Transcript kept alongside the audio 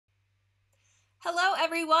Hello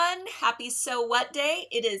everyone, happy So What Day.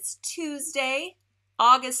 It is Tuesday,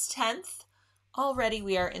 August 10th. Already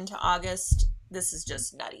we are into August. This is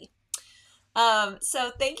just nutty. So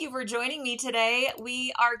thank you for joining me today.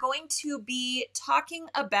 We are going to be talking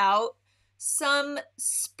about some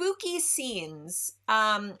spooky scenes.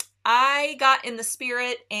 I got in the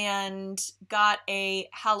spirit and got a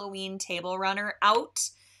Halloween table runner out.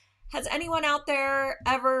 Has anyone out there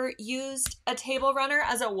ever used a table runner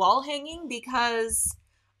as a wall hanging? Because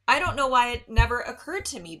I don't know why it never occurred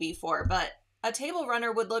to me before, but a table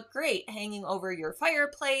runner would look great hanging over your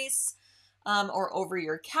fireplace or over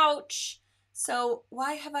your couch. So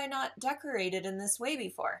why have I not decorated in this way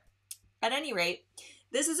before? At any rate,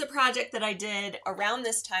 this is a project that I did around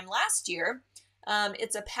this time last year.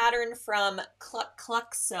 It's a pattern from Cluck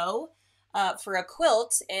Cluck Sew. For a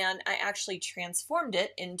quilt, and I actually transformed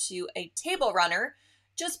it into a table runner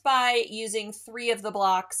just by using 3 of the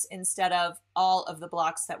blocks instead of all of the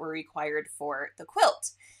blocks that were required for the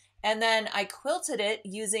quilt. And then I quilted it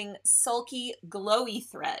using sulky glowy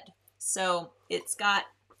thread. So it's got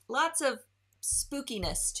lots of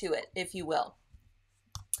spookiness to it, if you will.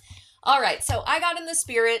 All right, so I got in the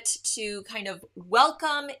spirit to kind of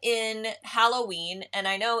welcome in Halloween, and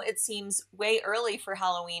I know it seems way early for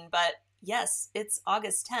Halloween, but yes, it's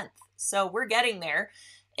August 10th, so we're getting there.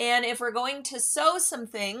 And if we're going to sew some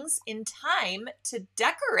things in time to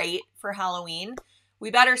decorate for Halloween,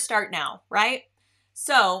 we better start now, right?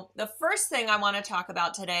 So the first thing I want to talk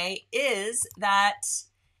about today is that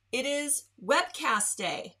it is Webcast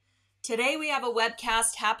Day. Today we have a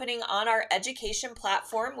webcast happening on our education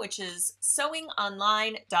platform, which is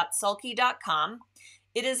sewingonline.sulky.com.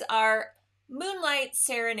 It is our Moonlight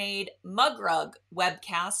Serenade Mug Rug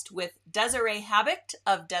webcast with Desiree Habicht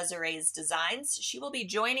of Desiree's Designs. She will be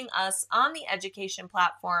joining us on the education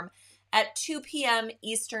platform at 2 p.m.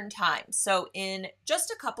 Eastern Time. So in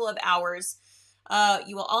just a couple of hours,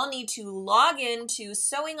 you will all need to log in to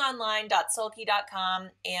sewingonline.sulky.com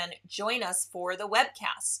and join us for the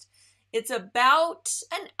webcast. It's about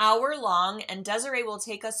an hour long, and Desiree will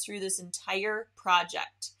take us through this entire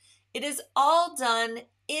project. It is all done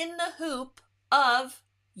in the hoop of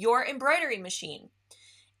your embroidery machine.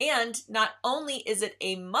 And not only is it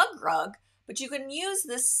a mug rug, but you can use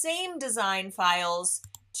the same design files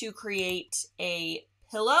to create a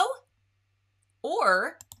pillow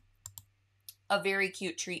or a very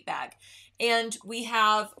cute treat bag. And we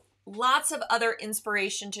have lots of other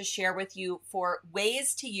inspiration to share with you for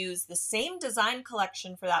ways to use the same design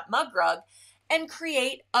collection for that mug rug and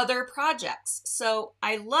create other projects. So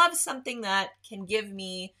I love something that can give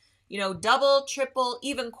me, double, triple,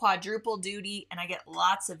 even quadruple duty, and I get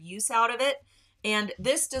lots of use out of it. And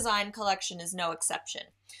this design collection is no exception.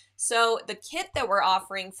 So the kit that we're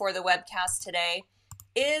offering for the webcast today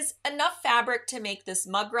is enough fabric to make this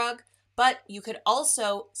mug rug, but you could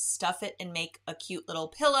also stuff it and make a cute little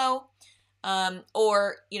pillow,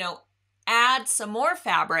 or, add some more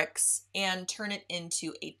fabrics and turn it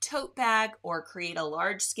into a tote bag or create a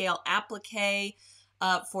large scale applique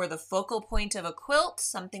for the focal point of a quilt,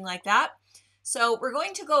 something like that. So we're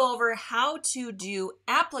going to go over how to do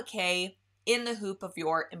applique in the hoop of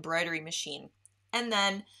your embroidery machine, and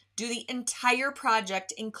then do the entire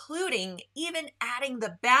project, including even adding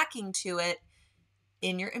the backing to it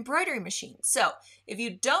in your embroidery machine. So if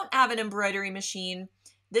you don't have an embroidery machine,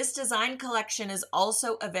 this design collection is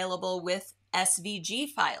also available with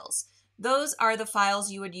SVG files. Those are the files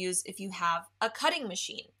you would use if you have a cutting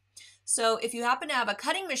machine. So if you happen to have a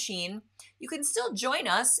cutting machine, you can still join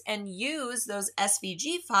us and use those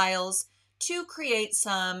SVG files to create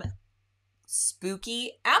some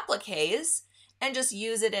spooky appliques and just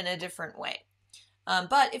use it in a different way.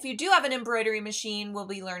 But if you do have an embroidery machine, we'll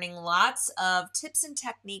be learning lots of tips and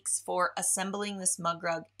techniques for assembling this mug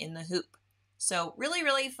rug in the hoop. So really,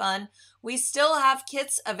 really fun. We still have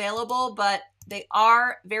kits available, but they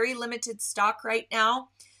are very limited stock right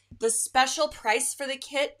now. The special price for the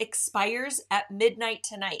kit expires at midnight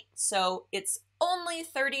tonight. So it's only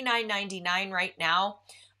 $39.99 right now.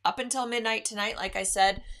 Up until midnight tonight, like I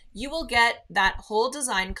said, you will get that whole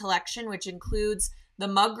design collection, which includes the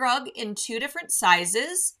mug rug in 2 different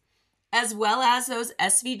sizes, as well as those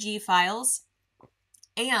SVG files.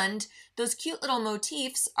 And those cute little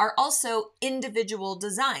motifs are also individual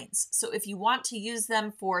designs. So if you want to use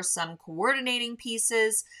them for some coordinating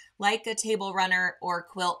pieces, like a table runner or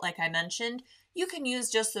quilt, like I mentioned, you can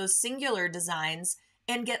use just those singular designs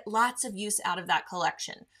and get lots of use out of that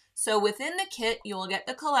collection. So within the kit, you will get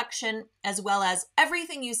the collection as well as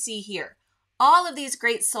everything you see here. All of these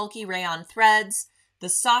great sulky rayon threads, the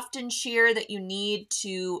soft and sheer that you need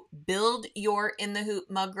to build your in the hoop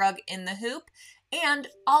mug rug in the hoop, and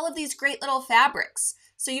all of these great little fabrics.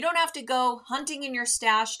 So you don't have to go hunting in your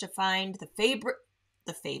stash to find to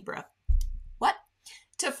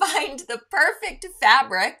find the perfect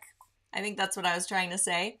fabric. I think that's what I was trying to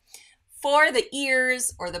say. For the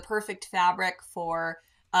ears, or the perfect fabric for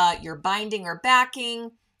your binding or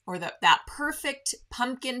backing, or that perfect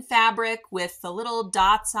pumpkin fabric with the little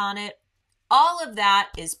dots on it. All of that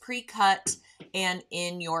is pre-cut and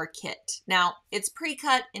in your kit. Now, it's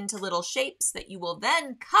pre-cut into little shapes that you will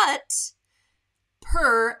then cut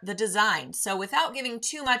per the design. So without giving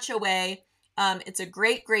too much away, it's a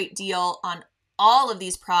great, great deal on all of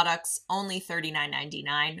these products, only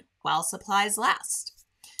 $39.99 while supplies last.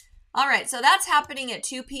 All right, so that's happening at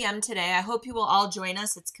 2 p.m. today. I hope you will all join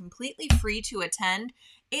us. It's completely free to attend,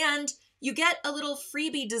 and you get a little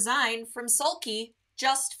freebie design from Sulky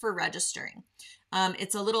just for registering.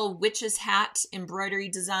 It's a little witch's hat embroidery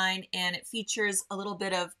design, and it features a little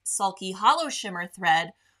bit of Sulky hollow shimmer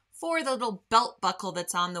thread for the little belt buckle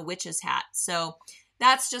that's on the witch's hat. So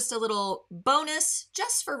that's just a little bonus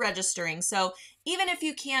just for registering. So even if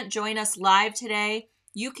you can't join us live today,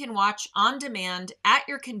 you can watch on demand at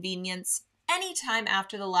your convenience anytime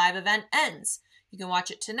after the live event ends. You can watch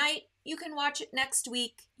it tonight, you can watch it next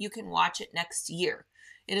week, you can watch it next year.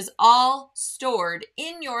 It is all stored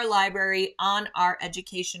in your library on our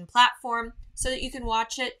education platform so that you can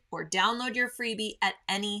watch it or download your freebie at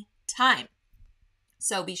any time.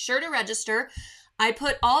 So be sure to register. I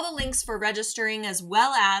put all the links for registering as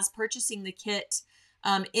well as purchasing the kit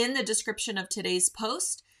in the description of today's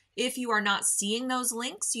post. If you are not seeing those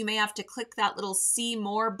links, you may have to click that little see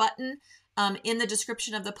more button in the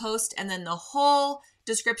description of the post, and then the whole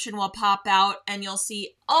description will pop out and you'll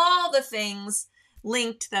see all the things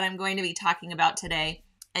linked that I'm going to be talking about today,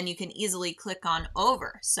 and you can easily click on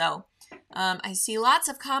over. So I see lots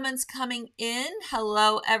of comments coming in.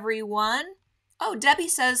 Hello, everyone. Oh, Debbie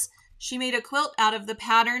says she made a quilt out of the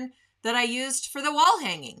pattern that I used for the wall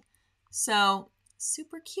hanging. So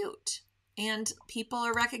super cute. And people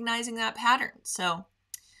are recognizing that pattern. So,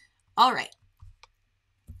 all right.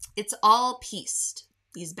 It's all pieced.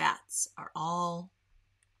 These bats are all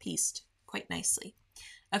pieced quite nicely.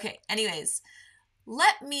 Okay, anyways,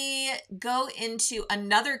 let me go into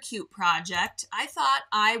another cute project. I thought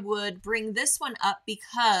I would bring this one up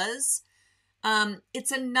because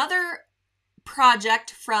it's another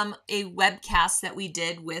project from a webcast that we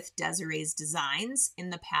did with Desiree's Designs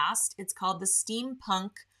in the past. It's called the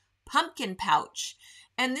Steampunk Pumpkin Pouch.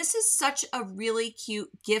 And this is such a really cute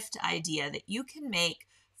gift idea that you can make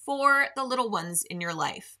for the little ones in your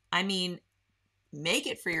life. I mean, make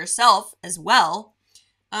it for yourself as well.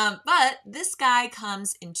 But this guy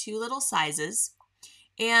comes in 2 little sizes,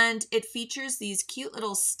 and it features these cute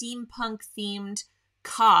little steampunk themed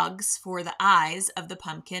cogs for the eyes of the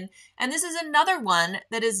pumpkin. And this is another one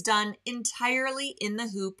that is done entirely in the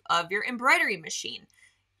hoop of your embroidery machine.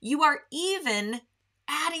 You are even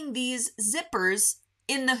adding these zippers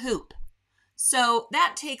in the hoop. So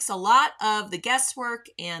that takes a lot of the guesswork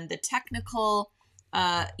and the technical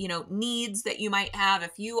needs that you might have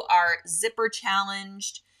if you are zipper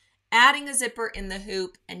challenged. Adding a zipper in the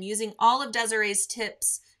hoop and using all of Desiree's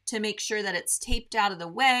tips to make sure that it's taped out of the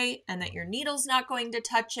way and that your needle's not going to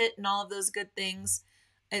touch it and all of those good things.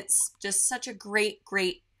 It's just such a great,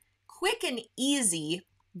 great, quick and easy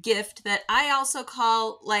gift that I also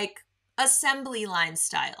call like assembly line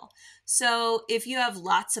style. So if you have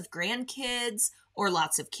lots of grandkids or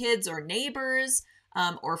lots of kids or neighbors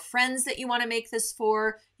or friends that you want to make this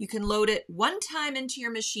for, you can load it one time into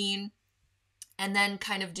your machine and then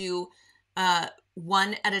kind of do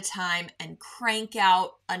one at a time and crank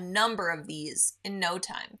out a number of these in no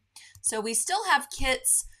time. So we still have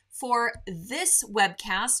kits for this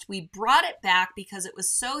webcast. We brought it back because it was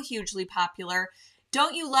so hugely popular.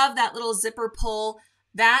 Don't you love that little zipper pull?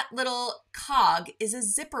 That little cog is a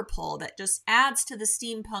zipper pull that just adds to the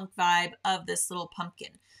steampunk vibe of this little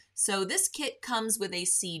pumpkin. So this kit comes with a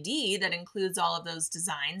CD that includes all of those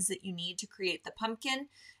designs that you need to create the pumpkin,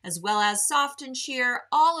 as well as soft and sheer,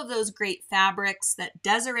 all of those great fabrics that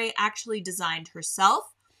Desiree actually designed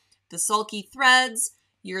herself, the sulky threads,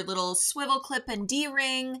 your little swivel clip and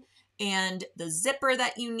D-ring, and the zipper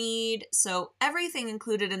that you need. So everything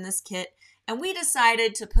included in this kit. And we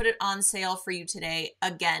decided to put it on sale for you today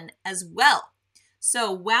again as well.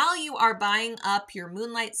 So while you are buying up your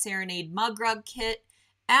Moonlight Serenade Mug Rug kit,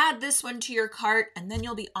 add this one to your cart and then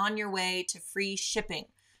you'll be on your way to free shipping.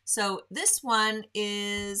 So this one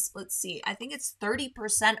is, let's see, I think it's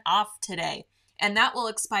 30% off today, and that will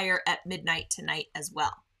expire at midnight tonight as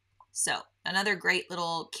well. So another great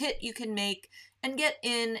little kit you can make and get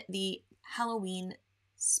in the Halloween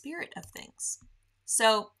spirit of things.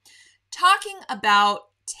 So talking about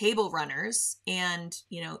table runners and,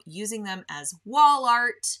 using them as wall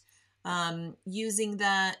art, using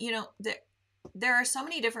there are so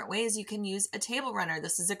many different ways you can use a table runner.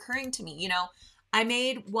 This is occurring to me. I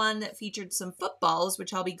made one that featured some footballs,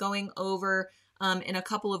 which I'll be going over in a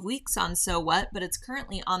couple of weeks on So What, but it's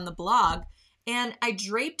currently on the blog. And I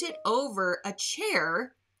draped it over a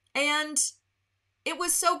chair, and it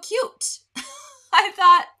was so cute. I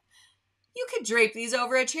thought, you could drape these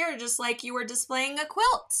over a chair just like you were displaying a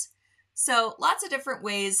quilt. So lots of different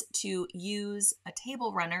ways to use a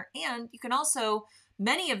table runner. And you can also,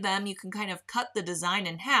 many of them, you can kind of cut the design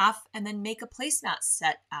in half and then make a placemat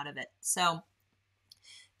set out of it. So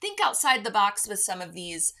think outside the box with some of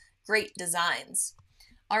these great designs.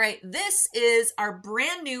 All right, this is our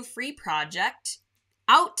brand new free project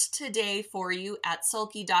out today for you at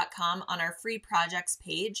sulky.com on our free projects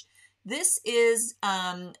page. This is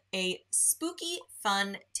a spooky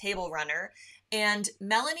fun table runner, and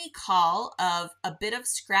Melanie Call of A Bit of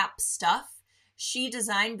Scrap Stuff, she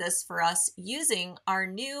designed this for us using our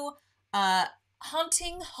new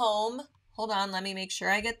Haunting Home. Hold on, let me make sure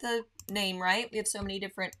I get the name right. We have so many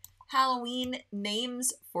different Halloween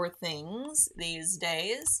names for things these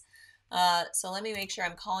days. So let me make sure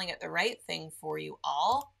I'm calling it the right thing for you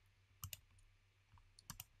all.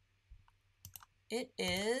 It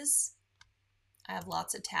is, I have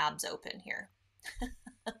lots of tabs open here.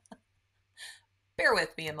 Bear with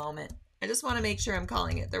me a moment. I just want to make sure I'm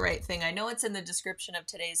calling it the right thing. I know it's in the description of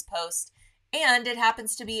today's post, and it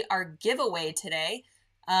happens to be our giveaway today.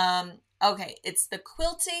 Okay, it's the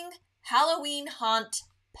Quilting Halloween Haunt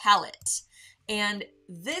Palette. And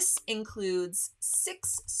this includes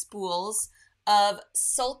 6 spools of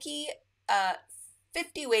sulky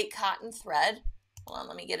 50 weight cotton thread. Hold on,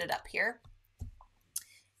 let me get it up here.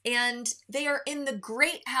 And they are in the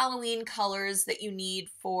great Halloween colors that you need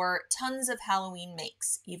for tons of Halloween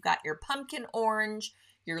makes. You've got your pumpkin orange,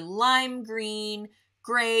 your lime green,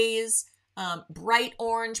 grays, bright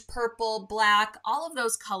orange, purple, black. All of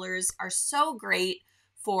those colors are so great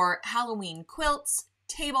for Halloween quilts,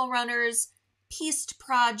 table runners, pieced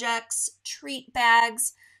projects, treat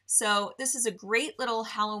bags. So this is a great little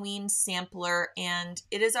Halloween sampler, and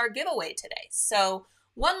it is our giveaway today. So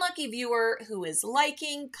one lucky viewer who is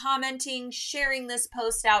liking, commenting, sharing this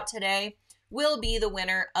post out today will be the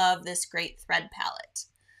winner of this great thread palette.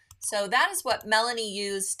 So that is what Melanie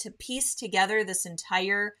used to piece together this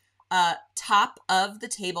entire top of the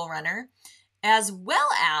table runner, as well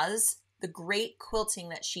as the great quilting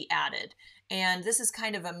that she added. And this is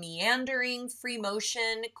kind of a meandering free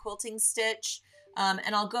motion quilting stitch.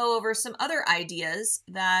 And I'll go over some other ideas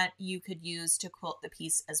that you could use to quilt the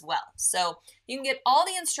piece as well. So you can get all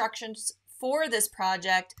the instructions for this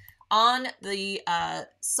project on the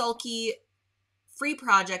Sulky free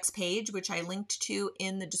projects page, which I linked to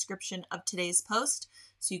in the description of today's post.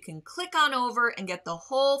 So you can click on over and get the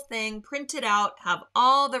whole thing printed out, have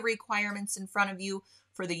all the requirements in front of you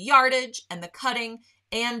for the yardage and the cutting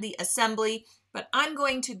and the assembly. But I'm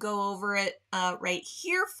going to go over it right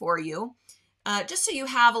here for you. Just so you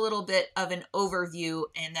have a little bit of an overview,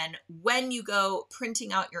 and then when you go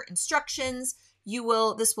printing out your instructions,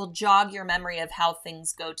 this will jog your memory of how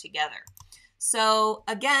things go together. So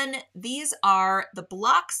again, these are the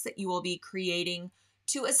blocks that you will be creating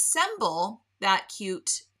to assemble that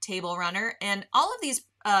cute table runner. And all of these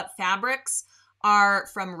fabrics are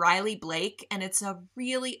from Riley Blake, and it's a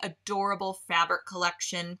really adorable fabric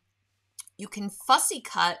collection. You can fussy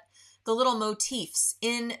cut the little motifs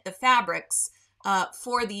in the fabrics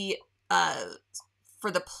for the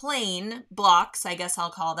plain blocks, I guess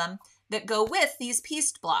I'll call them, that go with these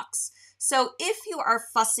pieced blocks. So if you are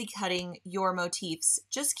fussy cutting your motifs,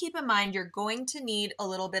 just keep in mind you're going to need a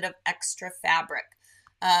little bit of extra fabric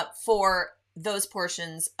for those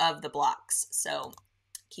portions of the blocks. So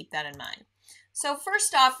keep that in mind. So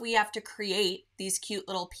first off, we have to create these cute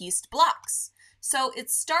little pieced blocks. So it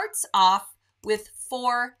starts off with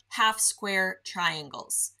 4 half square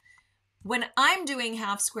triangles. When I'm doing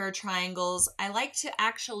half square triangles, I like to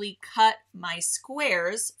actually cut my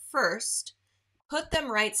squares first, put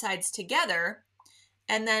them right sides together,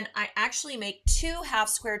 and then I actually make 2 half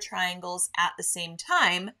square triangles at the same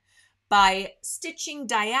time by stitching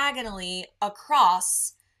diagonally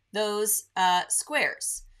across those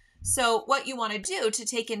squares. So what you want to do to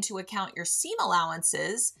take into account your seam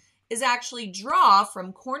allowances is actually draw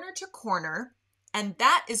from corner to corner, and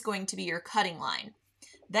that is going to be your cutting line.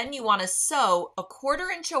 Then you want to sew a 1/4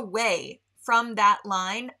 inch away from that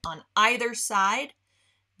line on either side.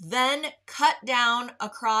 Then cut down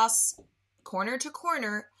across corner to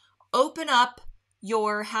corner, open up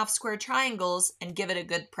your half square triangles and give it a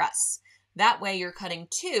good press. That way you're cutting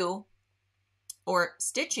two, or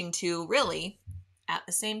stitching two really, at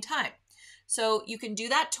the same time. So you can do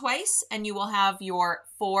that twice and you will have your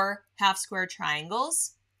 4 half square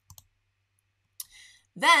triangles.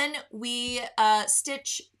 Then we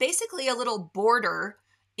stitch basically a little border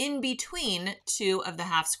in between 2 of the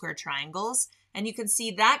half square triangles. And you can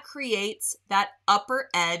see that creates that upper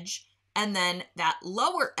edge and then that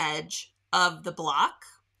lower edge of the block.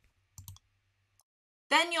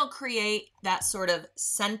 Then you'll create that sort of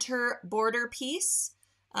center border piece,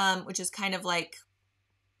 which is kind of like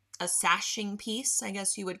a sashing piece, I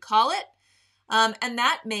guess you would call it. And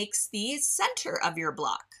that makes the center of your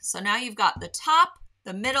block. So now you've got the top,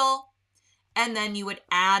 the middle, and then you would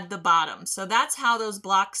add the bottom. So that's how those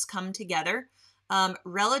blocks come together.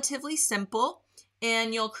 Relatively simple.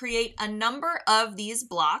 And you'll create a number of these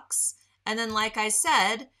blocks. And then, like I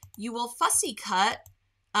said, you will fussy cut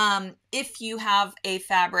if you have a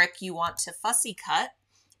fabric you want to fussy cut.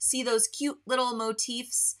 See those cute little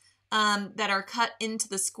motifs that are cut into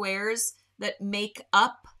the squares that make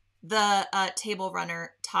up the table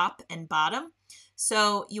runner top and bottom.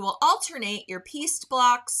 So you will alternate your pieced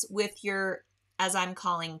blocks with your, as I'm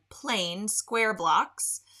calling, plain square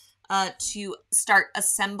blocks to start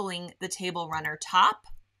assembling the table runner top.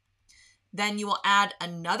 Then you will add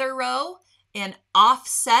another row and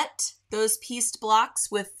offset those pieced blocks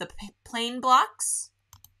with the plain blocks.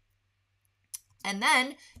 And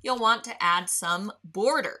then you'll want to add some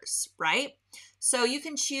borders, right? So you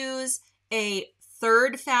can choose a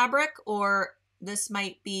 3rd fabric, or this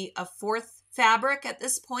might be a 4th fabric at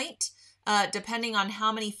this point, depending on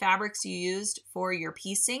how many fabrics you used for your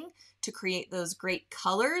piecing to create those great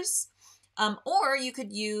colors. Or you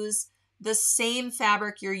could use the same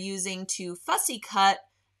fabric you're using to fussy cut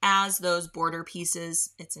as those border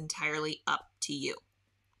pieces. It's entirely up to you.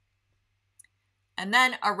 And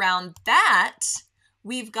then around that,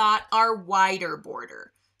 we've got our wider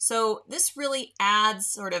border. So this really adds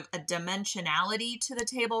sort of a dimensionality to the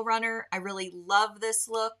table runner. I really love this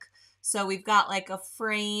look. So we've got like a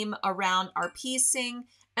frame around our piecing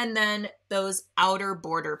and then those outer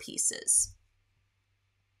border pieces.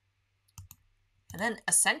 And then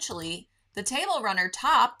essentially the table runner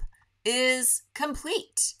top is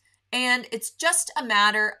complete. And it's just a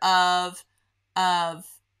matter of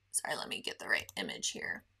sorry, let me get the right image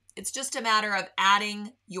here. It's just a matter of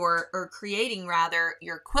adding or creating rather,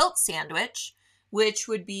 your quilt sandwich, which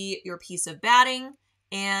would be your piece of batting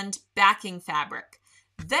and backing fabric.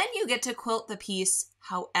 Then you get to quilt the piece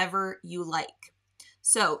however you like.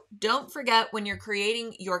 So don't forget when you're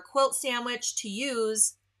creating your quilt sandwich to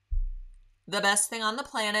use the best thing on the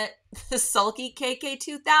planet, the Sulky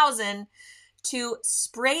KK2000, to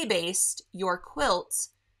spray baste your quilt,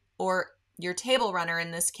 or your table runner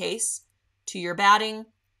in this case, to your batting,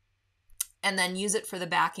 and then use it for the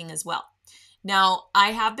backing as well. Now,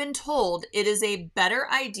 I have been told it is a better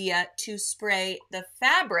idea to spray the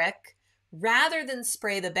fabric rather than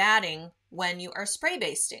spray the batting when you are spray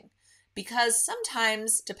basting, because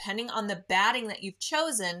sometimes, depending on the batting that you've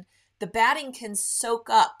chosen, the batting can soak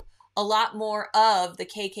up a lot more of the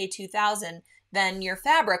KK2000 than your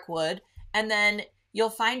fabric would, and then you'll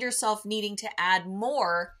find yourself needing to add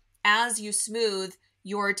more as you smooth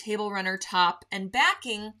your table runner top and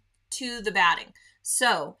backing to the batting.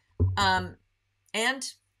 So,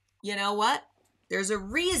 and you know what? There's a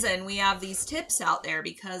reason we have these tips out there,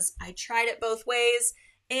 because I tried it both ways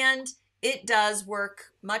and it does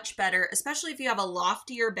work much better, especially if you have a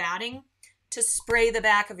loftier batting, to spray the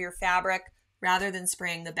back of your fabric rather than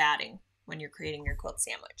spraying the batting when you're creating your quilt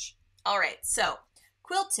sandwich. All right, so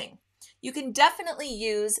quilting. You can definitely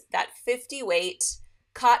use that 50 weight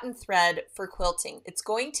cotton thread for quilting. It's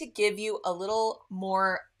going to give you a little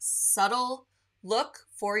more subtle look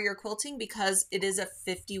for your quilting because it is a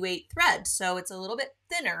 50 weight thread. So it's a little bit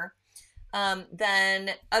thinner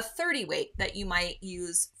than a 30 weight that you might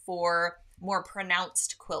use for more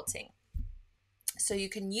pronounced quilting. So you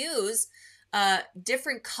can use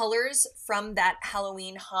different colors from that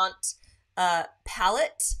Halloween Haunt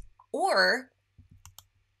palette, or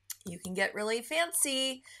you can get really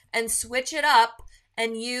fancy and switch it up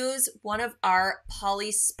and use one of our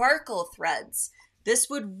Poly Sparkle threads. This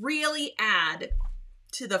would really add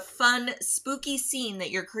to the fun, spooky scene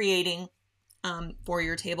that you're creating for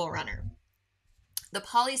your table runner. The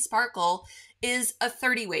Poly Sparkle is a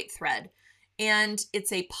 30 weight thread, and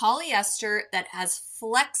it's a polyester that has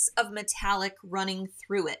flecks of metallic running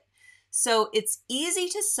through it. So it's easy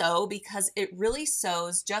to sew because it really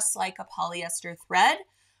sews just like a polyester thread,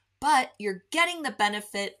 but you're getting the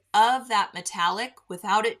benefit of that metallic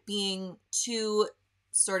without it being too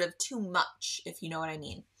much, if you know what I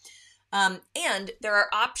mean. And there are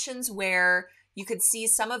options where you could see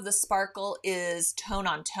some of the sparkle is tone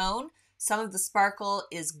on tone, some of the sparkle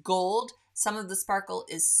is gold, some of the sparkle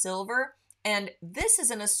is silver. And this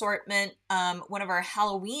is an assortment, one of our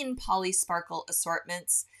Halloween poly sparkle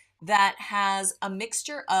assortments that has a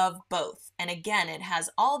mixture of both. And again, it has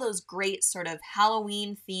all those great sort of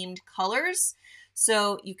Halloween themed colors.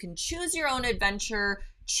 So you can choose your own adventure,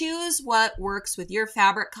 choose what works with your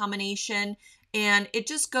fabric combination, and it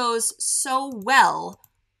just goes so well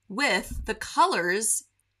with the colors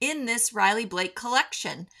in this Riley Blake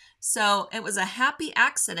collection. So it was a happy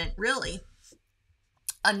accident, really.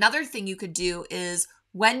 Another thing you could do is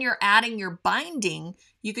when you're adding your binding,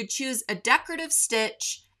 you could choose a decorative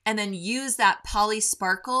stitch and then use that poly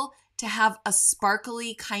sparkle to have a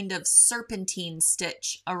sparkly kind of serpentine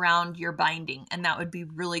stitch around your binding. And that would be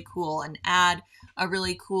really cool and add a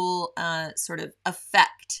really cool sort of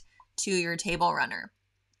effect to your table runner.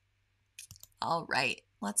 All right.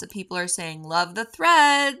 Lots of people are saying, love the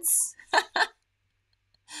threads.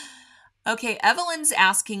 Okay, Evelyn's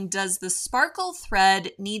asking, does the sparkle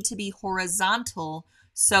thread need to be horizontal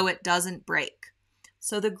so it doesn't break?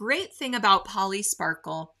 So the great thing about poly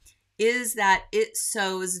sparkle is that it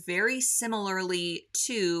sews very similarly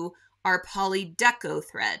to our poly deco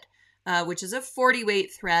thread, which is a 40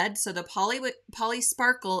 weight thread. So the poly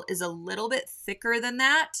sparkle is a little bit thicker than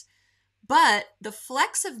that, but the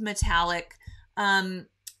flecks of metallic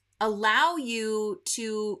allow you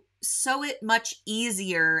to sew it much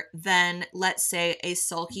easier than, let's say, a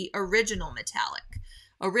sulky original metallic.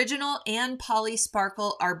 Original and poly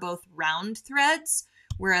sparkle are both round threads,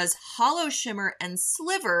 whereas hollow shimmer and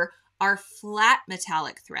sliver are flat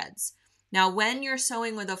metallic threads. Now, when you're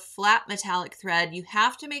sewing with a flat metallic thread, you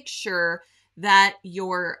have to make sure that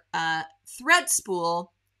your thread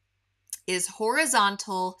spool is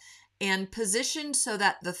horizontal and positioned so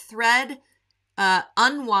that the thread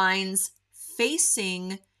unwinds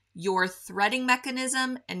facing your threading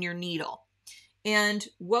mechanism and your needle. And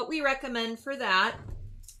what we recommend for that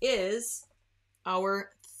is our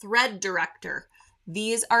thread director.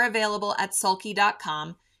 These are available at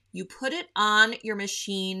sulky.com. You put it on your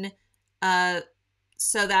machine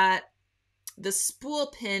so that the spool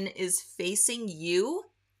pin is facing you.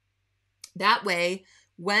 That way,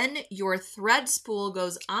 when your thread spool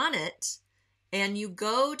goes on it and you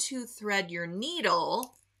go to thread your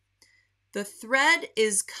needle, the thread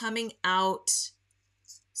is coming out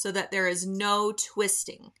so that there is no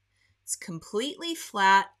twisting. It's completely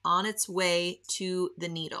flat on its way to the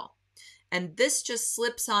needle. And this just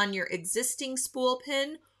slips on your existing spool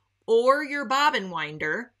pin or your bobbin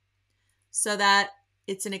winder so that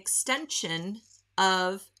it's an extension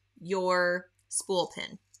of your spool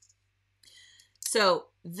pin. So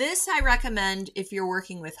this I recommend if you're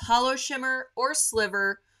working with hollow shimmer or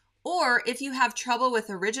sliver, or if you have trouble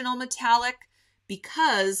with original metallic,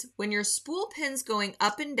 because when your spool pin's going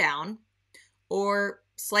up and down, or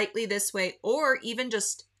slightly this way, or even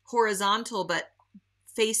just horizontal but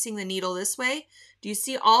facing the needle this way, do you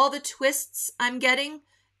see all the twists I'm getting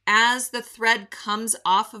as the thread comes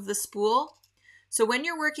off of the spool? So when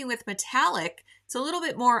you're working with metallic, it's a little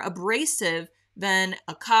bit more abrasive than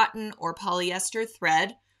a cotton or polyester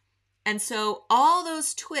thread. And so all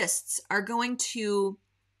those twists are going to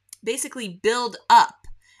basically build up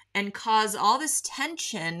and cause all this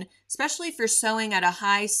tension, especially if you're sewing at a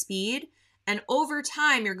high speed. And over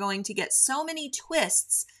time, you're going to get so many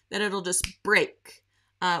twists that it'll just break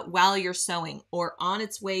while you're sewing or on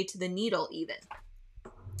its way to the needle even.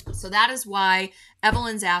 So that is why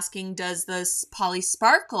Evelyn's asking, does this poly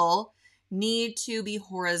sparkle need to be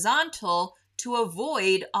horizontal to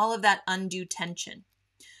avoid all of that undue tension?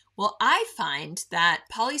 Well, I find that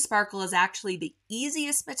poly sparkle is actually the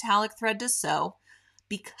easiest metallic thread to sew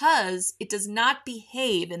because it does not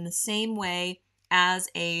behave in the same way as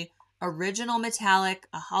a original metallic,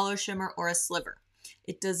 a hollow shimmer, or a sliver.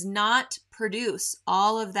 It does not produce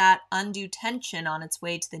all of that undue tension on its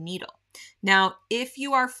way to the needle. Now, if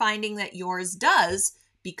you are finding that yours does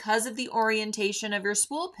because of the orientation of your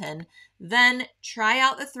spool pin, then try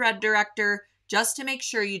out the thread director just to make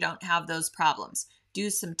sure you don't have those problems. Do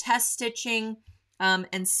some test stitching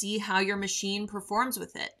and see how your machine performs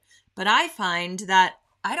with it. But I find that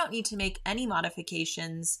I don't need to make any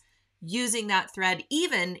modifications using that thread,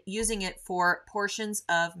 even using it for portions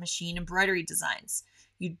of machine embroidery designs.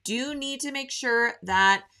 You do need to make sure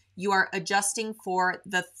that you are adjusting for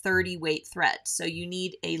the 30 weight thread. So you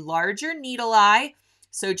need a larger needle eye.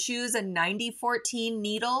 So choose a 90-14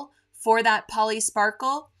 needle for that poly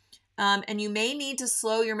sparkle. And you may need to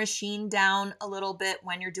slow your machine down a little bit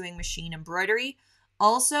when you're doing machine embroidery.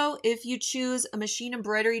 Also, if you choose a machine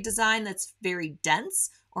embroidery design that's very dense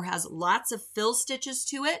or has lots of fill stitches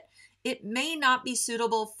to it, it may not be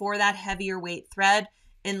suitable for that heavier weight thread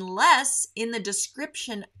unless in the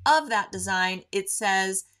description of that design it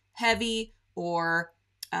says heavy or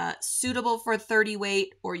suitable for 30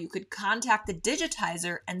 weight, or you could contact the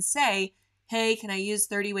digitizer and say, hey, can I use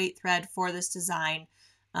 30 weight thread for this design?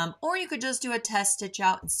 Or you could just do a test stitch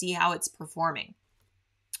out and see how it's performing.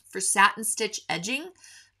 For satin stitch edging,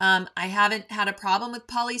 I haven't had a problem with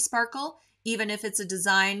Poly Sparkle, even if it's a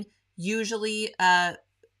design usually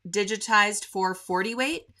digitized for 40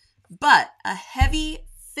 weight, but a heavy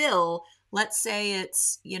fill, let's say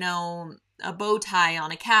it's, a bow tie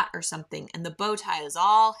on a cat or something, and the bow tie is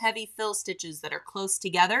all heavy fill stitches that are close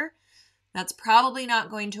together, that's probably not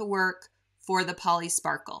going to work for the Poly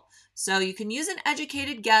Sparkle. So you can use an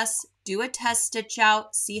educated guess, do a test stitch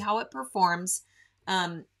out, see how it performs.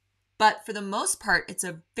 But for the most part, it's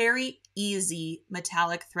a very easy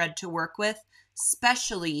metallic thread to work with,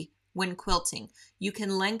 especially when quilting. You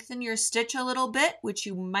can lengthen your stitch a little bit, which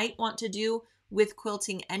you might want to do with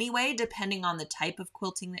quilting anyway, depending on the type of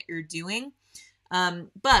quilting that you're doing.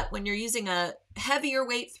 But when you're using a heavier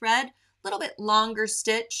weight thread, a little bit longer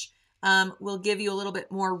stitch will give you a little bit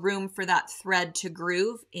more room for that thread to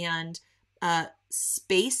groove and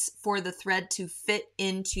space for the thread to fit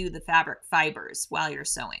into the fabric fibers while you're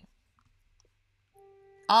sewing.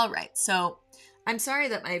 All right, so I'm sorry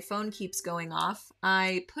that my phone keeps going off.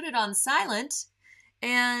 I put it on silent,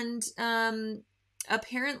 and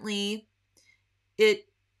apparently it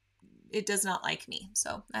does not like me,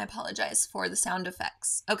 so I apologize for the sound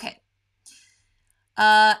effects. Okay.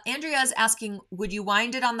 Andrea is asking, would you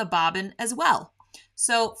wind it on the bobbin as well?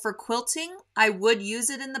 So for quilting, I would use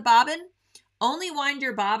it in the bobbin. Only wind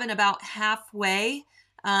your bobbin about halfway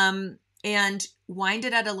and wind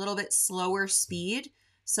it at a little bit slower speed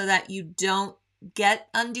so that you don't get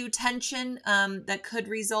undue tension that could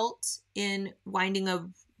result in winding a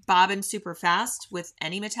bobbin super fast with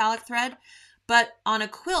any metallic thread. But on a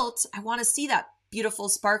quilt, I want to see that beautiful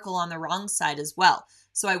sparkle on the wrong side as well.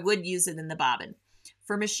 So I would use it in the bobbin.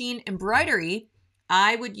 For machine embroidery,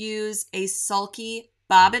 I would use a sulky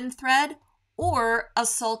bobbin thread or a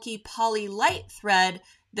sulky poly light thread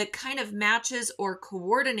that kind of matches or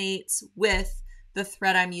coordinates with the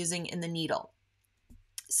thread I'm using in the needle.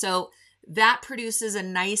 So that produces a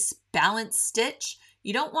nice balanced stitch.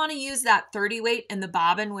 You don't want to use that 30 weight in the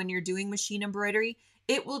bobbin when you're doing machine embroidery.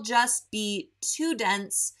 It will just be too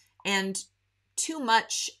dense and too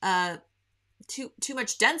much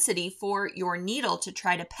density for your needle to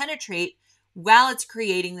try to penetrate while it's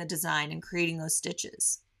creating the design and creating those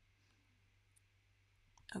stitches.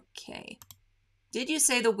 Okay. Did you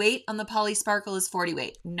say the weight on the Poly Sparkle is 40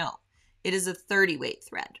 weight? No, it is a 30 weight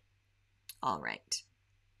thread. All right.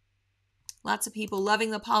 Lots of people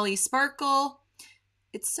loving the Poly Sparkle.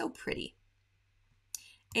 It's so pretty.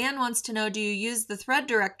 Anne wants to know, do you use the thread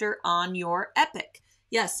director on your Epic?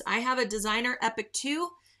 Yes, I have a designer Epic too,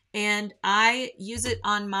 and I use it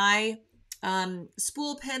on my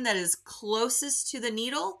spool pin that is closest to the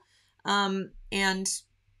needle, and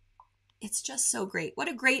it's just so great. What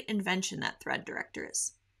a great invention that thread director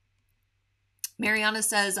is. Mariana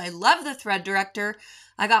says, I love the thread director.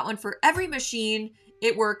 I got one for every machine.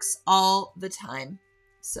 It works all the time.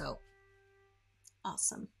 So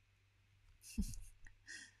awesome.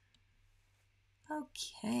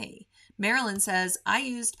 Okay. Marilyn says, I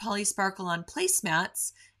used Poly Sparkle on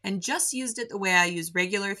placemats and just used it the way I use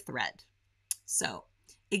regular thread. So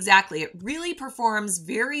exactly. It really performs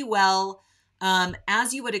very well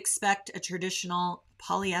as you would expect a traditional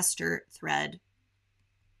polyester thread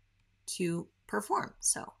to perform.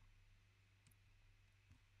 So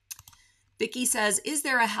Vicky says, is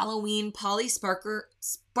there a Halloween Poly Sparkle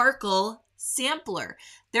sampler?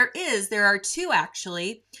 There is. There are two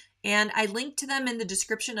actually. And I linked to them in the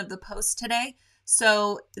description of the post today.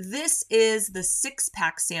 So this is the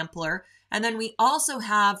 6-pack sampler. And then we also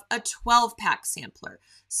have a 12-pack sampler.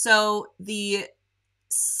 So the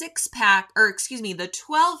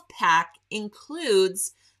 12-pack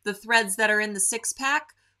includes the threads that are in the 6-pack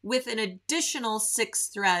with an additional 6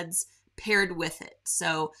 threads paired with it.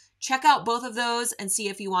 So check out both of those and see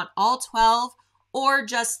if you want all 12 or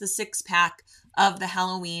just the 6-pack of the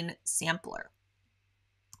Halloween sampler.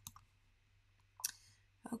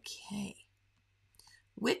 Okay.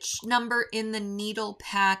 Which number in the needle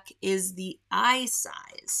pack is the eye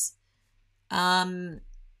size?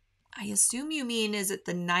 I assume you mean, is it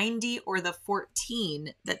the 90 or the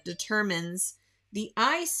 14 that determines the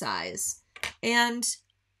eye size? And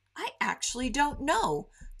I actually don't know.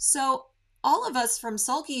 So all of us from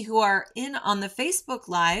Sulky who are in on the Facebook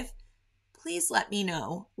Live, please let me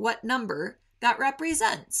know what number that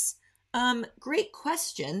represents. Great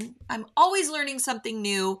question. I'm always learning something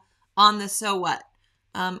new on the So What.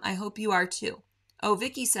 I hope you are too. Oh,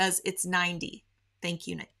 Vicky says it's 90. Thank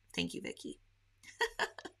you, Vicky.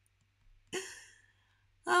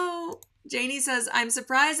 Oh, Janie says, I'm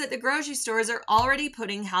surprised that the grocery stores are already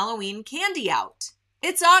putting Halloween candy out.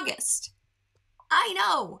 It's August. I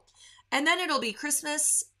know. And then it'll be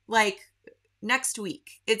Christmas like next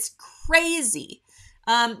week. It's crazy.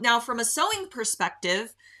 Now, from a sewing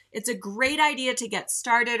perspective, it's a great idea to get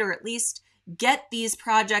started or at least get these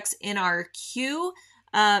projects in our queue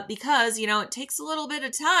because, it takes a little bit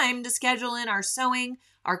of time to schedule in our sewing,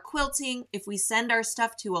 our quilting. If we send our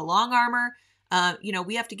stuff to a long armor,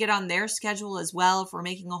 we have to get on their schedule as well if we're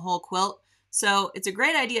making a whole quilt. So it's a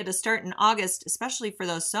great idea to start in August, especially for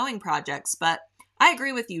those sewing projects. But I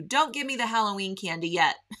agree with you. Don't give me the Halloween candy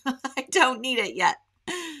yet. I don't need it yet.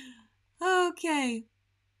 Okay.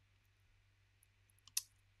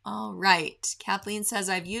 All right. Kathleen says,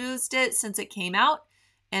 I've used it since it came out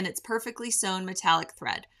and it's perfectly sewn metallic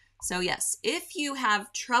thread. So yes, if you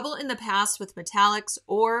have trouble in the past with metallics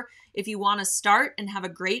or if you want to start and have a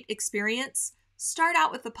great experience, start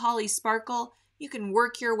out with the Poly Sparkle. You can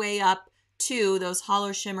work your way up to those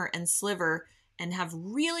hollow shimmer and sliver and have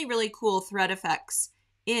really, really cool thread effects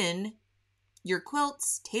in your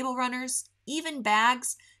quilts, table runners, even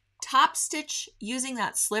bags. Top stitch using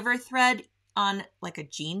that sliver thread on like a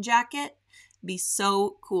jean jacket be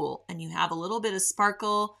so cool. And you have a little bit of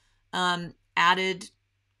sparkle added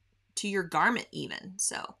to your garment even.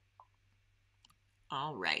 So,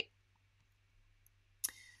 all right.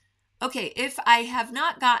 Okay, if I have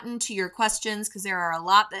not gotten to your questions, because there are a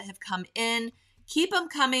lot that have come in, keep them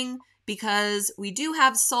coming because we do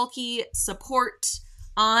have Sulky support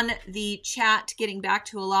on the chat, getting back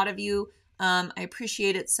to a lot of you. I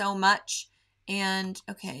appreciate it so much. And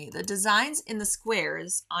okay, the designs in the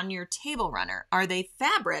squares on your table runner, are they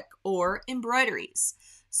fabric or embroideries?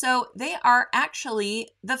 So they are actually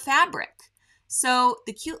the fabric. So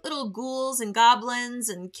the cute little ghouls and goblins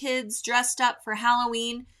and kids dressed up for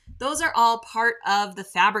Halloween, those are all part of the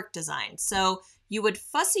fabric design. So you would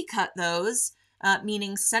fussy cut those,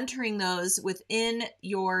 meaning centering those within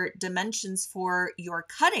your dimensions for your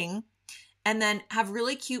cutting, and then have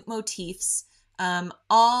really cute motifs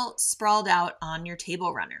all sprawled out on your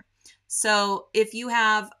table runner. So if you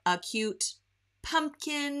have a cute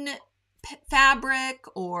pumpkin fabric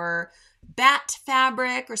or bat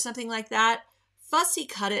fabric or something like that, fussy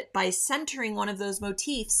cut it by centering one of those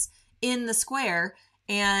motifs in the square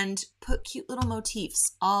and put cute little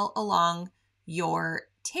motifs all along your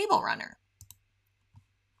table runner.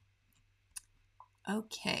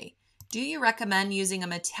 Okay. Do you recommend using a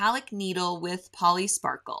metallic needle with Poly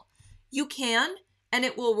Sparkle? You can, and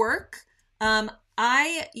it will work.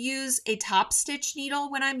 I use a top stitch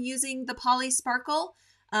needle when I'm using the Poly Sparkle.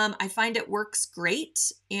 I find it works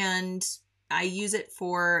great, and I use it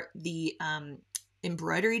for the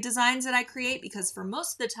embroidery designs that I create because for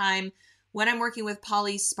most of the time when I'm working with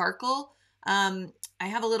Poly Sparkle, I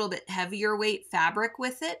have a little bit heavier weight fabric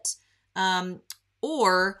with it,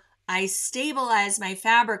 or I stabilize my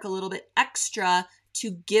fabric a little bit extra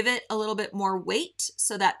to give it a little bit more weight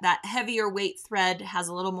so that that heavier weight thread has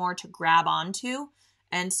a little more to grab onto.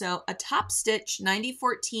 And so a top stitch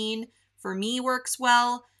 9014 for me works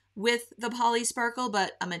well with the Poly Sparkle,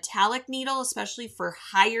 but a metallic needle, especially for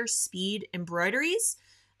higher speed embroideries,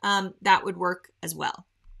 that would work as well.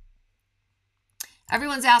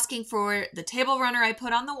 Everyone's asking for the table runner I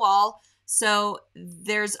put on the wall. So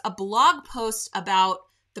there's a blog post about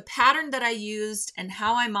the pattern that I used and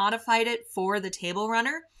how I modified it for the table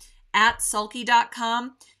runner at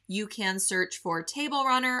sulky.com. You can search for table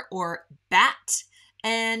runner or bat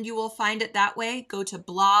and you will find it that way. Go to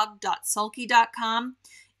blog.sulky.com.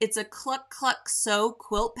 It's a cluck cluck sew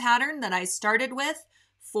quilt pattern that I started with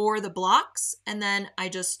for the blocks, and then I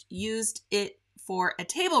just used it for a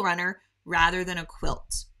table runner rather than a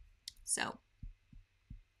quilt. So,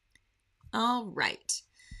 all right.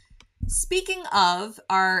 Speaking of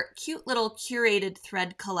our cute little curated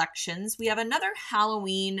thread collections, we have another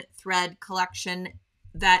Halloween thread collection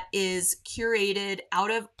that is curated out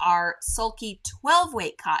of our Sulky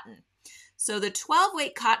 12-weight cotton. So the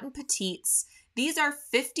 12-weight cotton petites, these are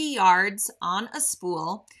 50 yards on a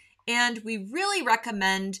spool, and we really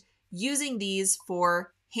recommend using these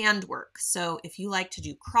for handwork. So if you like to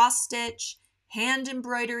do cross stitch, hand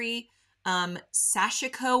embroidery,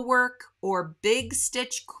 sashiko work, or big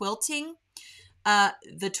stitch quilting,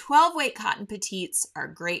 The 12 weight cotton petites are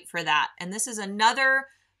great for that. And this is another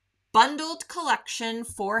bundled collection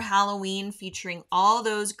for Halloween featuring all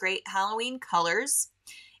those great Halloween colors.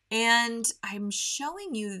 And I'm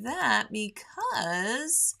showing you that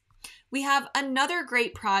because we have another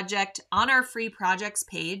great project on our free projects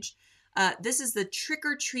page. This is the Trick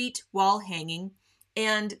or Treat wall hanging.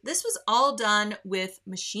 And this was all done with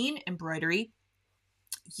machine embroidery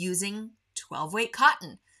using 12 weight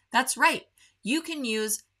cotton. That's right. You can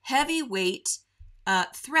use heavyweight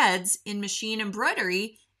threads in machine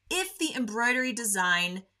embroidery if the embroidery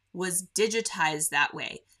design was digitized that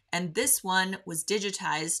way. And this one was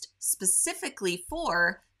digitized specifically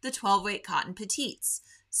for the 12 weight cotton petites.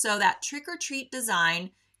 So that Trick or Treat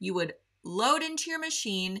design, you would load into your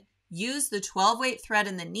machine, use the 12 weight thread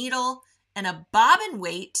in the needle, and a bobbin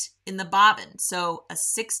weight in the bobbin. So a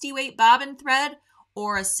 60 weight bobbin thread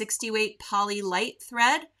or a 60 weight poly light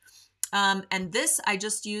thread. And this, I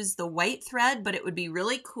just used the white thread, but it would be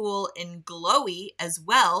really cool in glowy as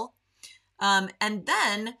well. And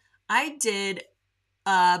then I did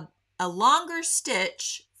a longer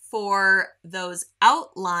stitch for those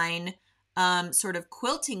outline sort of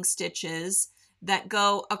quilting stitches that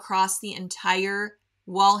go across the entire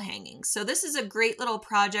wall hanging. So this is a great little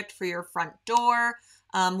project for your front door.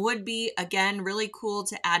 Would be, again, really cool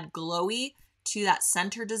to add glowy to that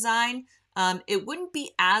center design. It wouldn't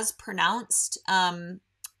be as pronounced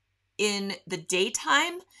in the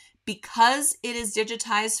daytime because it is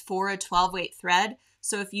digitized for a 12 weight thread.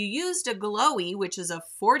 So if you used a glowy, which is a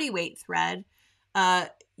 40 weight thread,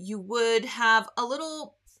 you would have a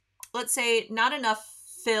little, let's say, not enough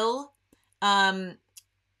fill, but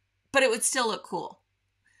it would still look cool.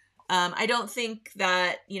 I don't think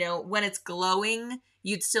that, when it's glowing,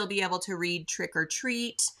 you'd still be able to read Trick or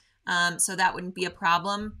Treat. So that wouldn't be a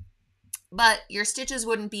problem. But your stitches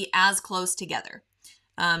wouldn't be as close together.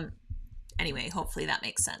 Anyway, hopefully that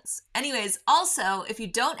makes sense. Anyways, also, if you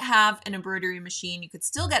don't have an embroidery machine, you could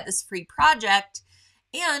still get this free project.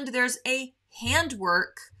 And there's a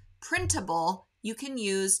handwork printable you can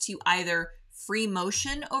use to either free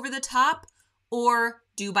motion over the top or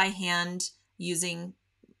do by hand using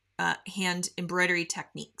hand embroidery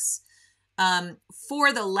techniques.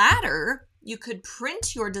 For the latter, you could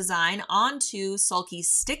print your design onto Sulky's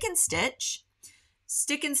Stick and Stitch.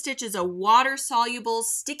 Stick and Stitch is a water-soluble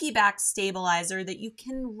sticky back stabilizer that you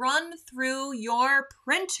can run through your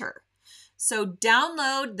printer. So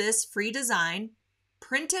download this free design,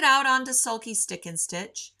 print it out onto Sulky Stick and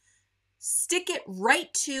Stitch, stick it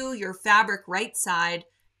right to your fabric right side,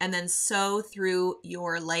 and then sew through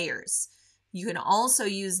your layers. You can also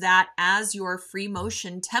use that as your free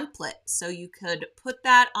motion template. So you could put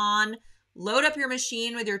that on, load up your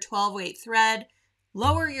machine with your 12 weight thread,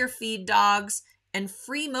 lower your feed dogs, and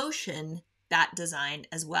free motion that design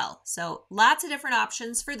as well. So lots of different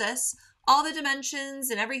options for this. All the dimensions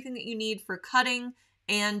and everything that you need for cutting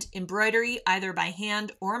and embroidery, either by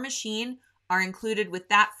hand or machine, are included with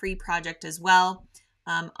that free project as well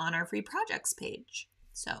on our free projects page.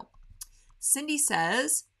 So Cindy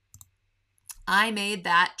says, I made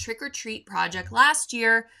that Trick or Treat project last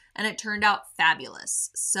year and it turned out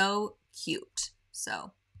fabulous. So cute.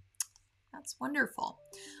 So that's wonderful.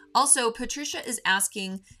 Also, Patricia is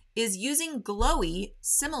asking, is using glowy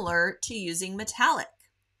similar to using metallic?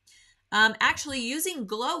 Actually, using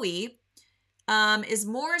glowy is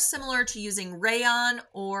more similar to using rayon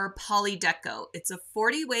or polydeco. It's a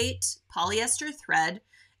 40 weight polyester thread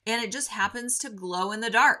and it just happens to glow in the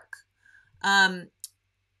dark.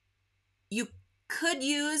 You could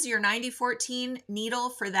use your 9014 needle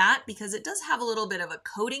for that because it does have a little bit of a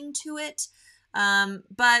coating to it.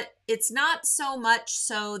 But it's not so much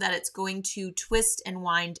so that it's going to twist and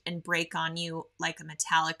wind and break on you like a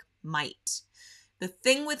metallic might. The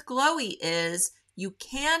thing with glowy is you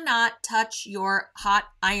cannot touch your hot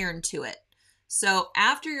iron to it. So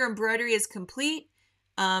after your embroidery is complete,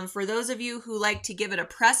 for those of you who like to give it a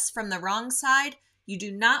press from the wrong side, you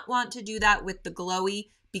do not want to do that with the glowy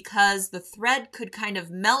because the thread could kind of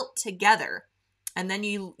melt together. And then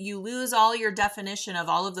you lose all your definition of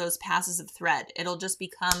all of those passes of thread. It'll just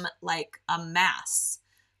become like a mass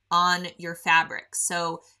on your fabric.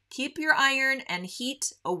 So keep your iron and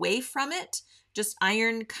heat away from it. Just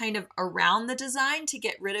iron kind of around the design to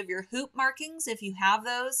get rid of your hoop markings if you have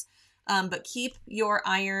those. But keep your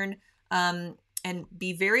iron and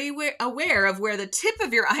be very aware of where the tip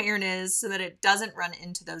of your iron is so that it doesn't run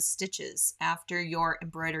into those stitches after your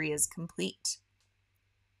embroidery is complete.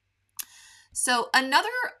 So another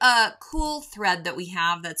cool thread that we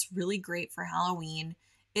have that's really great for Halloween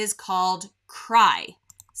is called Cry,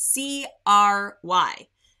 C-R-Y.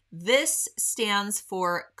 This stands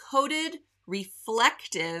for coated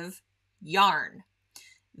reflective yarn.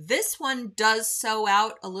 This one does sew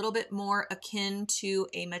out a little bit more akin to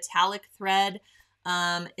a metallic thread.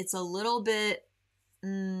 It's a little bit,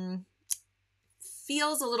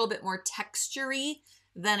 feels a little bit more textury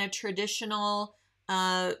than a traditional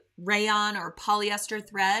rayon or polyester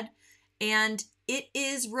thread, and it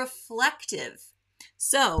is reflective.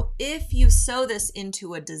 So if you sew this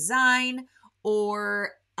into a design,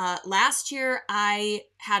 or last year I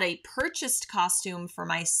had a purchased costume for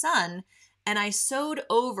my son, and I sewed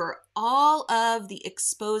over all of the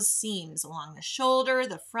exposed seams along the shoulder,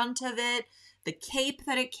 the front of it, the cape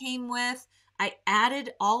that it came with. I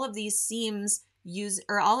added all of these seams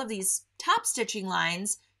all of these top stitching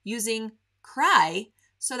lines using cry,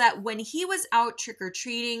 so that when he was out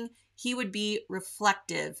trick-or-treating, he would be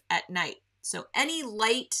reflective at night. So any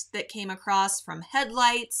light that came across from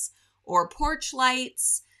headlights or porch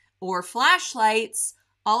lights or flashlights,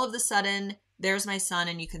 all of a sudden, there's my son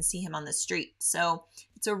and you can see him on the street. So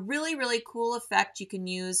it's a really, really cool effect you can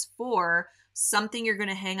use for something you're going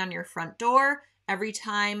to hang on your front door. Every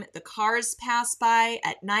time the cars pass by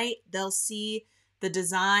at night, they'll see the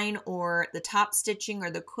design or the top stitching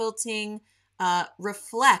or the quilting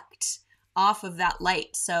reflect off of that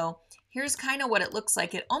light. So here's kind of what it looks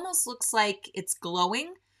like. It almost looks like it's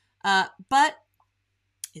glowing, but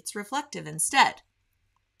it's reflective instead.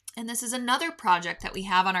 And this is another project that we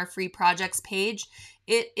have on our free projects page.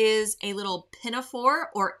 It is a little pinafore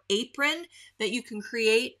or apron that you can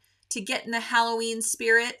create to get in the Halloween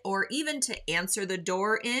spirit, or even to answer the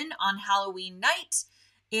door in on Halloween night.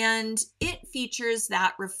 And it features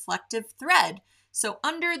that reflective thread. So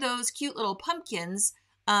under those cute little pumpkins,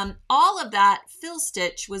 all of that fill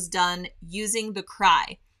stitch was done using the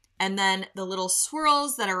cry. And then the little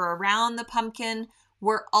swirls that are around the pumpkin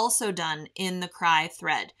were also done in the cry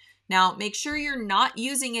thread. Now, make sure you're not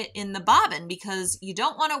using it in the bobbin, because you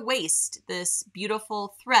don't want to waste this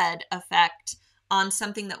beautiful thread effect on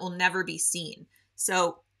something that will never be seen.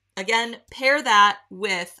 So again, pair that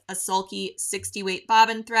with a sulky 60 weight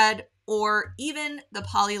bobbin thread, or even the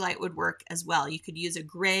poly light would work as well. You could use a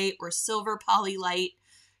gray or silver poly light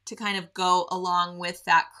to kind of go along with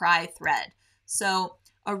that cry thread. So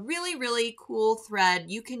a really, really cool thread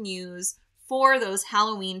you can use for those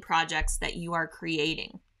Halloween projects that you are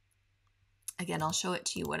creating. Again, I'll show it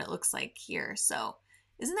to you what it looks like here. So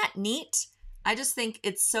isn't that neat? I just think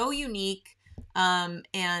it's so unique,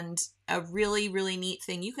 and a really, really neat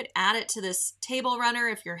thing. You could add it to this table runner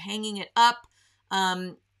if you're hanging it up,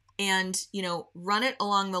 and, run it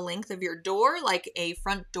along the length of your door, like a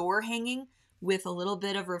front door hanging, with a little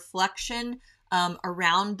bit of reflection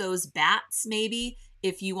around those bats. Maybe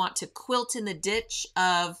if you want to quilt in the ditch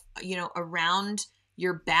of, around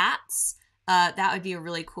your bats, that would be a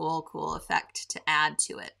really cool effect to add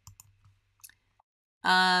to it.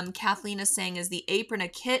 Kathleen is saying, is the apron a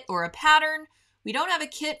kit or a pattern? We don't have a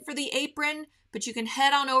kit for the apron, but you can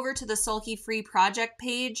head on over to the Sulky Free Project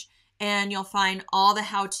page and you'll find all the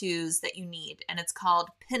how-tos that you need. And it's called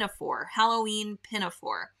Pinafore, Halloween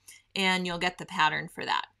Pinafore. And you'll get the pattern for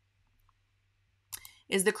that.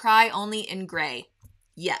 Is the cry only in gray?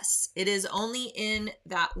 Yes, it is only in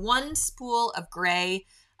that one spool of gray.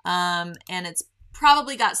 And it's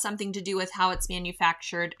probably got something to do with how it's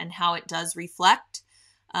manufactured and how it does reflect.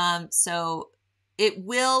 So it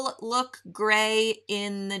will look gray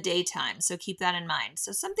in the daytime. So keep that in mind.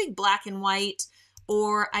 So something black and white,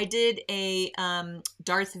 or I did a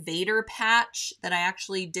Darth Vader patch that I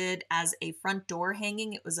actually did as a front door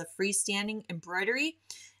hanging. It was a freestanding embroidery.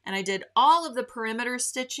 And I did all of the perimeter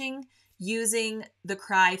stitching using the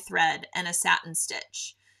cry thread and a satin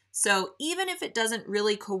stitch. So even if it doesn't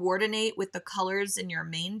really coordinate with the colors in your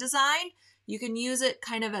main design, you can use it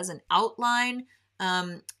kind of as an outline,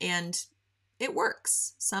 and it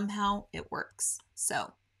works. Somehow it works.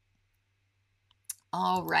 So,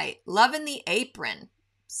 all right, loving the apron.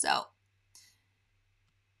 So,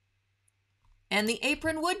 and the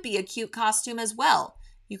apron would be a cute costume as well.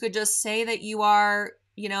 You could just say that you are,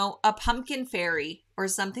 a pumpkin fairy or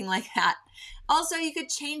something like that. Also, you could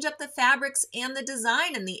change up the fabrics and the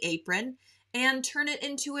design in the apron and turn it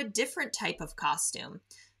into a different type of costume.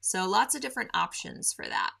 So lots of different options for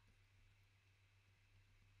that.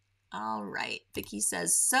 All right, Vicki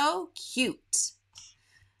says, so cute.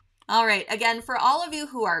 All right, again, for all of you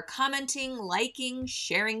who are commenting, liking,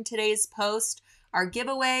 sharing today's post, our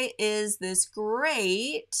giveaway is this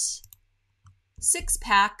great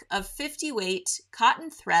 6-pack of 50 weight cotton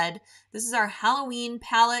thread. This is our Halloween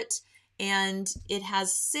palette, and it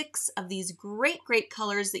has 6 of these great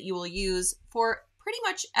colors that you will use for pretty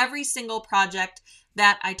much every single project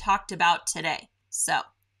that I talked about today. So,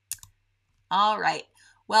 all right.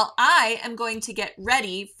 Well, I am going to get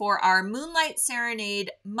ready for our Moonlight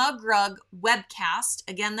Serenade Mug Rug webcast.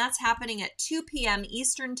 Again, that's happening at 2 p.m.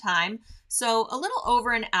 Eastern Time, so a little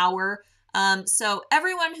over an hour. So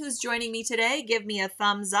everyone who's joining me today, give me a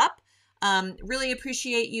thumbs up. Really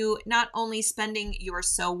appreciate you not only spending your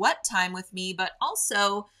so what time with me, but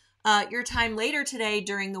also your time later today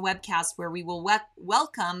during the webcast where we will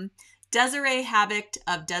welcome Desiree Habicht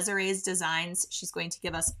of Desiree's Designs. She's going to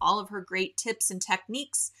give us all of her great tips and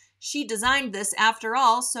techniques. She designed this after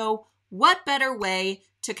all, so what better way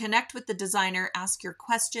to connect with the designer, ask your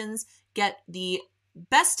questions, get the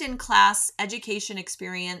best-in-class education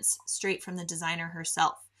experience straight from the designer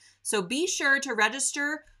herself. So be sure to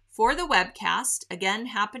register for the webcast, again,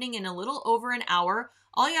 happening in a little over an hour.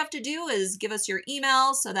 All you have to do is give us your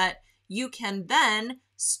email so that you can then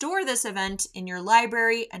store this event in your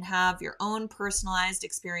library and have your own personalized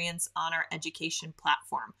experience on our education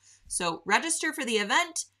platform. So register for the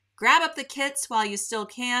event, grab up the kits while you still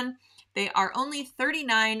can. They are only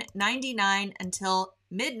 $39.99 until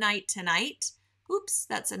midnight tonight. Oops,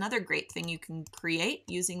 that's another great thing you can create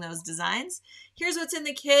using those designs. Here's what's in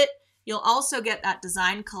the kit. You'll also get that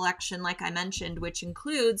design collection, like I mentioned, which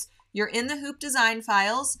includes your In the Hoop design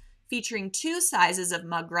files featuring 2 sizes of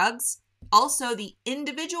mug rugs, also the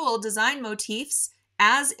individual design motifs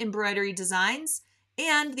as embroidery designs,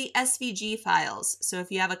 and the SVG files. So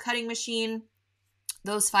if you have a cutting machine,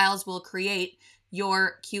 those files will create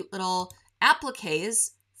your cute little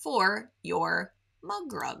appliques for your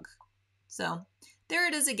mug rug. So there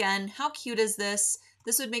it is again. How cute is this?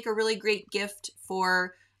 This would make a really great gift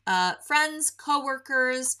for friends,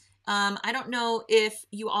 coworkers. I don't know if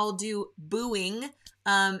you all do booing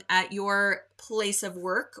at your place of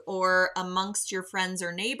work or amongst your friends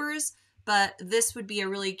or neighbors, but this would be a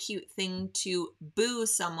really cute thing to boo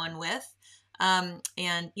someone with,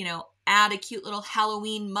 and, you know, add a cute little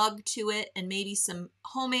Halloween mug to it and maybe some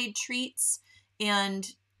homemade treats,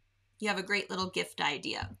 and you have a great little gift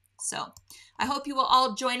idea. So I hope you will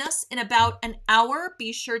all join us in about an hour.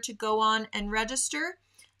 Be sure to go on and register.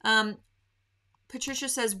 Patricia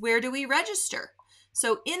says, where do we register?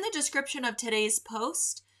 So in the description of today's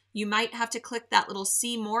post, you might have to click that little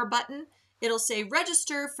see more button. It'll say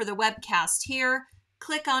register for the webcast here.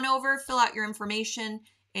 Click on over, fill out your information,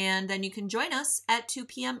 and then you can join us at 2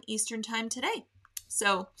 p.m. Eastern Time today.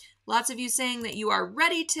 So lots of you saying that you are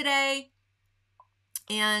ready today,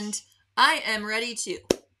 and I am ready too.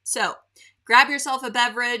 So grab yourself a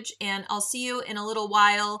beverage, and I'll see you in a little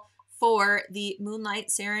while for the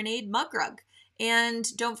Moonlight Serenade Mug Rug. And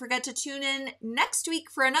don't forget to tune in next week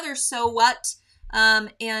for another So What,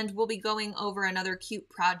 and we'll be going over another cute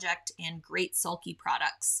project and great sulky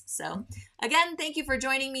products. So again, thank you for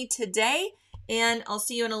joining me today, and I'll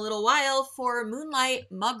see you in a little while for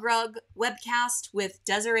Moonlight Mug Rug webcast with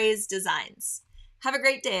Desiree's Designs. Have a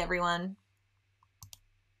great day, everyone.